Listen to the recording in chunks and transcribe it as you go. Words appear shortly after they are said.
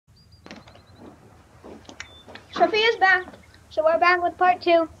Sophia's back. So we're back with part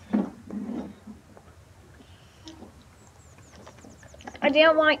 2. I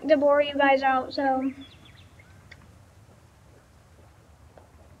didn't want to bore you guys out, so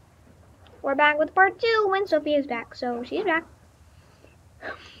we're back with part 2 when Sophia's back. So she's back.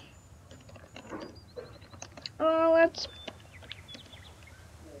 Let's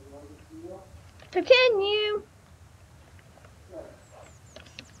continue.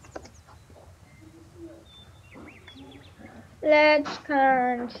 Let's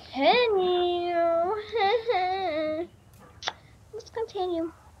continue. Let's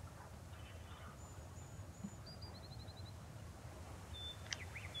continue.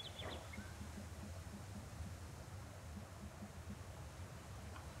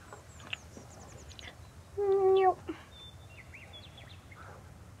 Nope.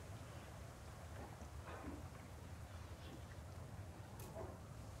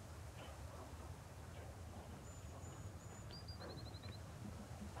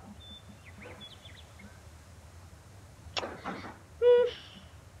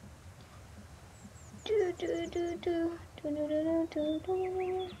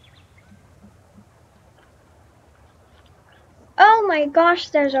 Oh my gosh,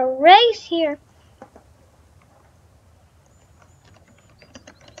 there's a race here.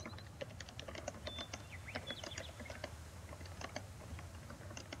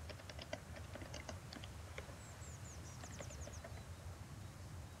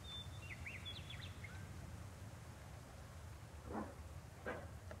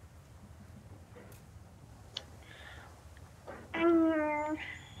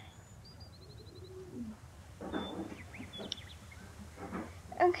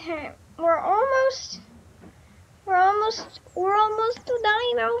 Okay, we're almost to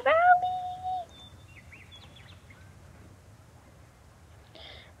Dino Valley.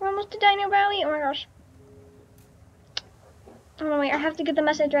 We're almost to Dino Valley. Oh my gosh. Oh wait, I have to get the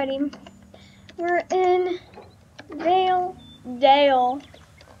message ready. We're in Dale.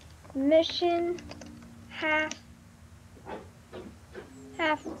 Mission half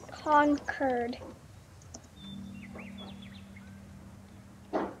conquered.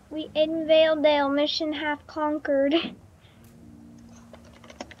 We in Dale, mission half conquered.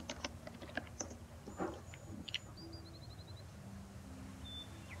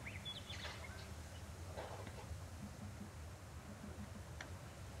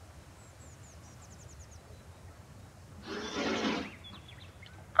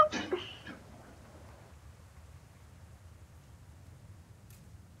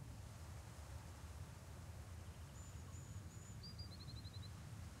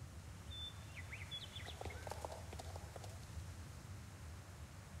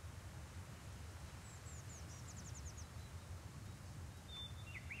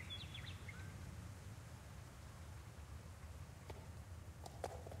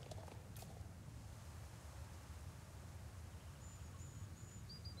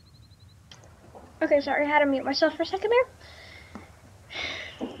 Okay, sorry, I had to mute myself for a second there.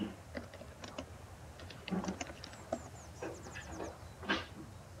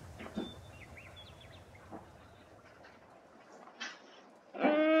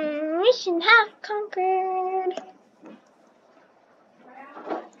 Mission half conquered.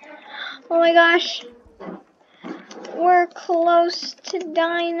 Oh my gosh. We're close to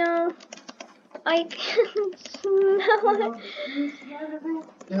Dino. I can smell it.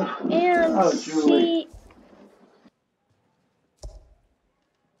 And see.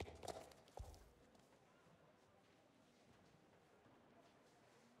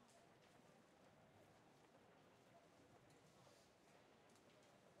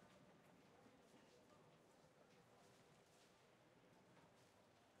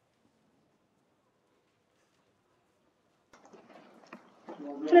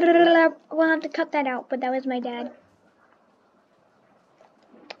 We'll have to cut that out, but that was my dad.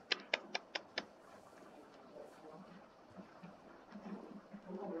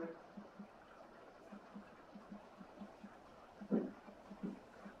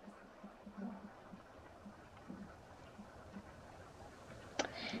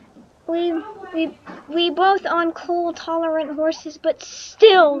 We both on cold tolerant horses, but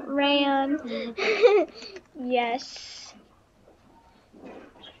still ran. Yes.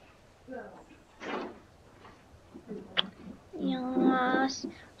 Yes.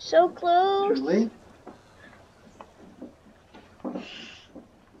 So close. Julie?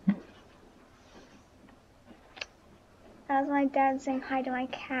 That was my dad saying hi to my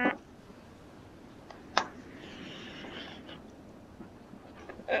cat.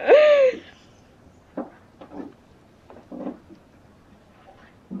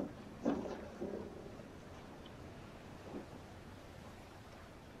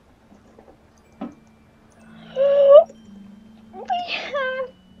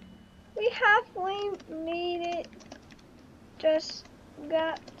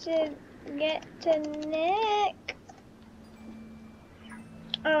 got to get to Nick.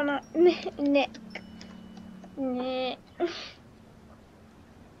 Oh no, Nick. Nick.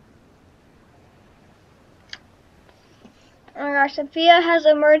 Oh my gosh, Sophia has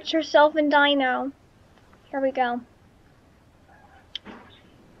emerged herself in Dino. Here we go.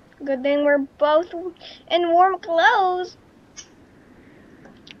 Good thing we're both in warm clothes.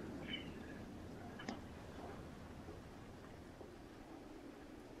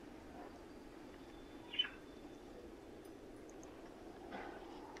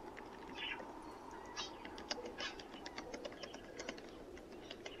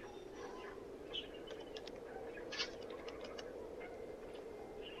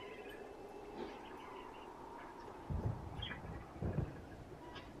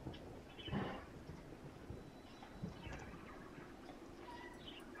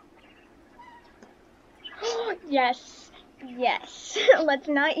 Yes, yes. Let's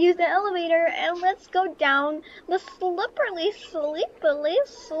not use the elevator and let's go down the slippery, sleepily,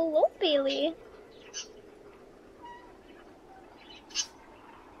 slopily.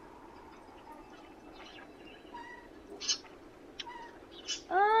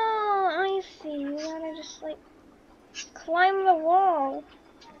 Oh, I see. You gotta just like climb the wall.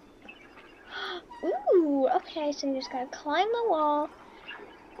 Ooh, okay, so you just gotta climb the wall.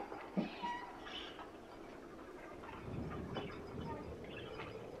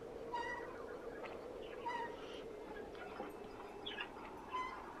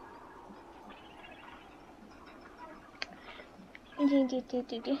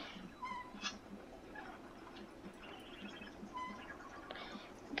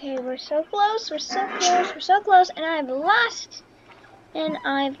 Okay, we're so close, we're so close, we're so close, and I've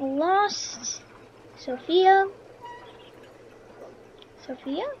lost Sophia.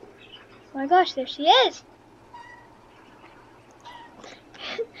 Sophia? Oh my gosh, there she is!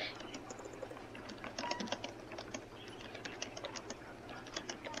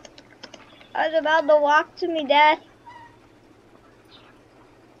 I was about to walk to me death.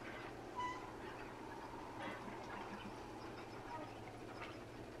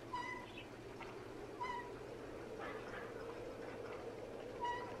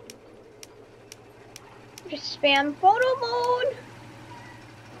 Just spam photo mode.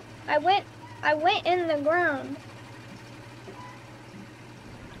 I went in the ground.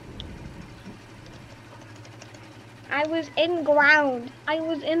 I was in ground. I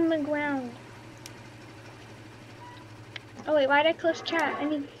was in the ground. Oh wait, why did I close chat? I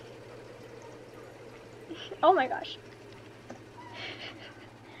mean, oh my gosh.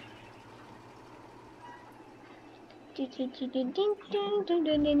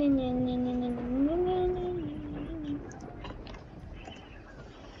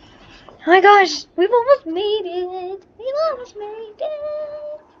 Oh my gosh, we've almost made it. We've almost made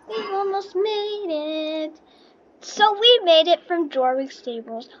it. We've almost made it. So we made it from Jorvik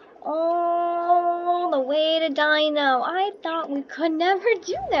Stables all the way to Dino. I thought we could never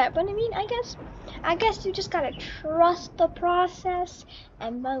do that, but I mean, I guess you just gotta trust the process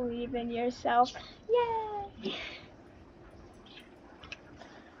and believe in yourself. Yay!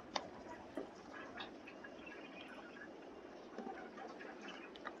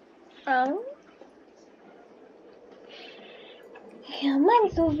 Oh. Come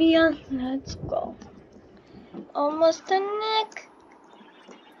on, Sophia. Let's go. Almost to Nick.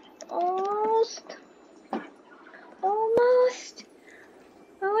 Almost. Almost.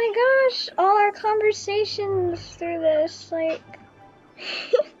 Oh my gosh. All our conversations through this, like.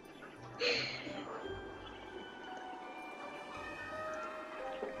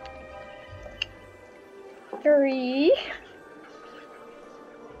 3.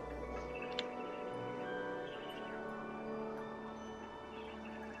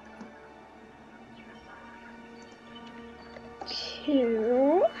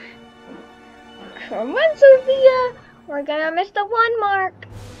 2. Come on, Sophia. We're gonna miss the 1 mark.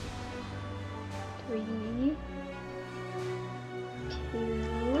 3.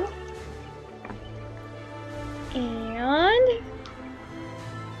 2. And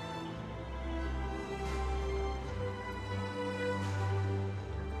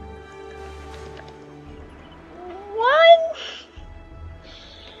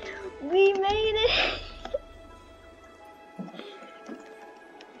 1. We made it.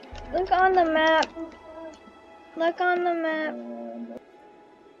 Look on the map. Look on the map.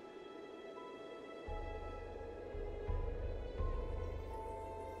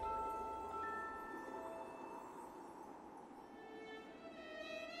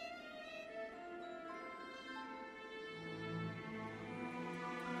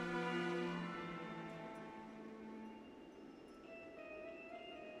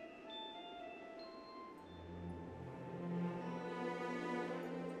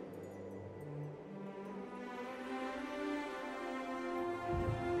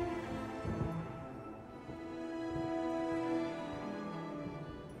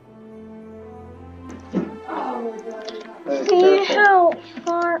 See how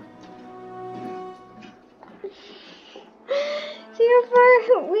far. See how far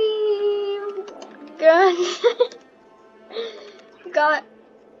we got.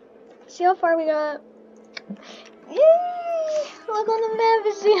 See how far we got. Yay! Look on the map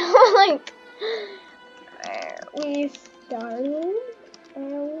and see how like where we started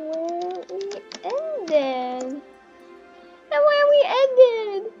and where we ended. And where we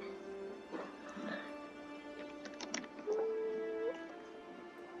ended.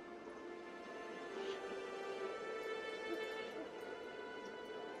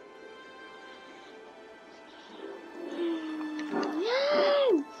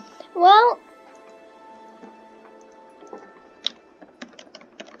 Well,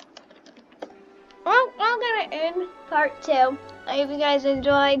 I'm gonna end part 2. I hope you guys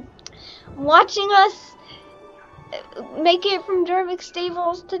enjoyed watching us make it from Jorvik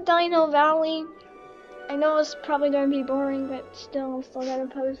Stables to Dino Valley. I know it's probably gonna be boring, but still, I'm still gonna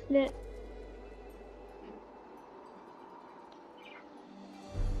post it.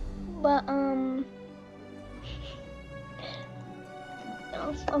 But,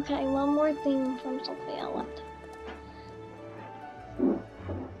 okay, one more thing from Sophia left.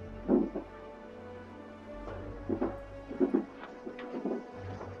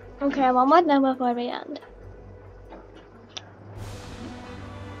 Okay, one more thing before we end.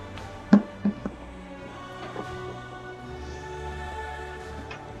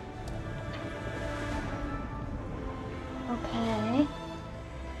 Okay.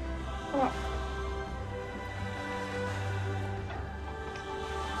 Oh.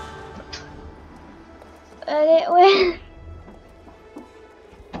 But it went.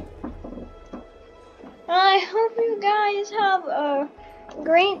 I hope you guys have a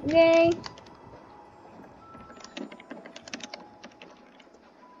great day.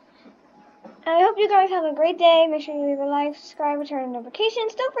 I hope you guys have a great day. Make sure you leave a like, subscribe, and turn on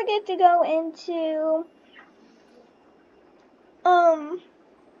notifications. Don't forget to go into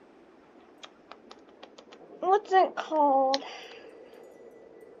what's it called?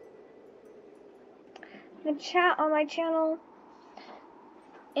 The chat on my channel.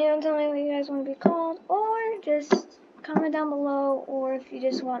 And tell me what you guys want to be called, or just comment down below, or if you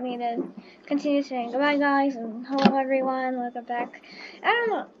just want me to continue saying goodbye guys and hello everyone, welcome back. I don't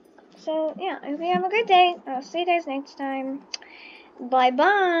know. So yeah, I hope you have a good day. I'll see you guys next time. Bye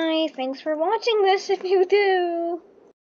bye. Thanks for watching this if you do.